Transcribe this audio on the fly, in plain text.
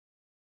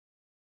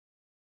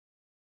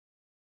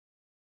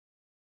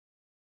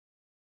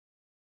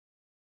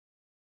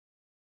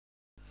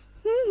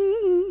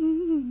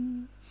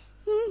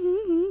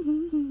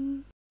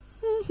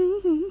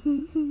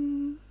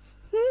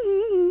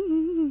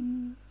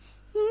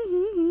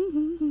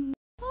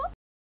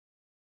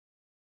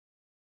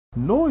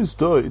Nice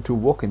day to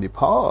walk in the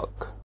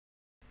park.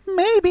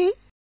 Maybe.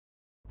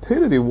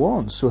 Pity the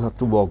ones who have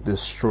to walk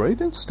this straight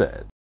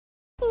instead.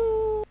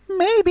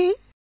 Maybe.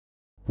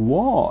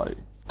 Why?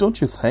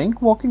 Don't you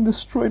think walking this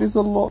straight is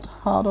a lot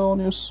harder on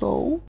your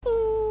soul?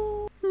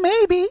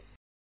 Maybe.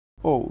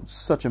 Oh,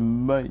 such a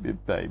maybe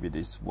baby,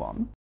 this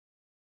one.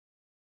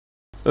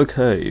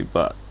 Okay,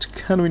 but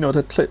can we not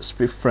at least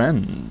be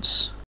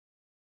friends?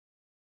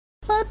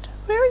 But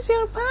where is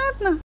your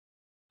partner?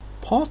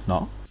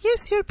 Partner?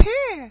 Yes, your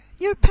pair.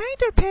 Your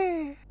painter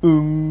pair.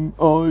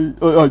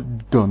 I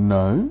don't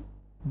know.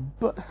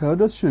 But how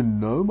does she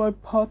know my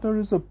partner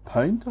is a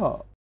painter?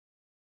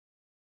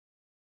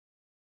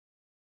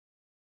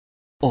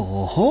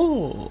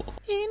 Oh,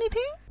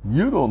 Anything?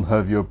 you don't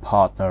have your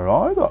partner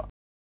either.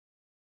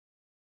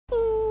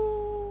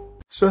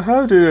 So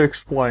how do you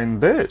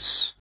explain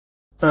this?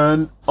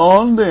 And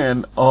only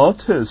an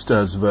artist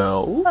as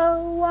well?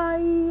 Oh, I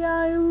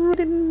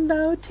didn't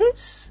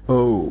notice.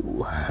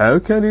 Oh, how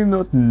can you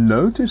not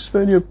notice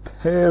when your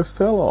pair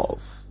fell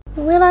off?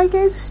 Well, I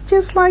guess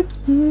just like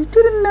you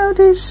didn't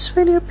notice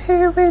when your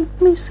pair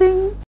went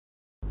missing.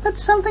 But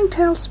something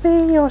tells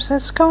me yours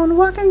has gone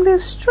walking the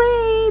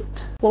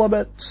street. Well, I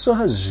bet so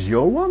has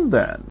your one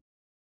then.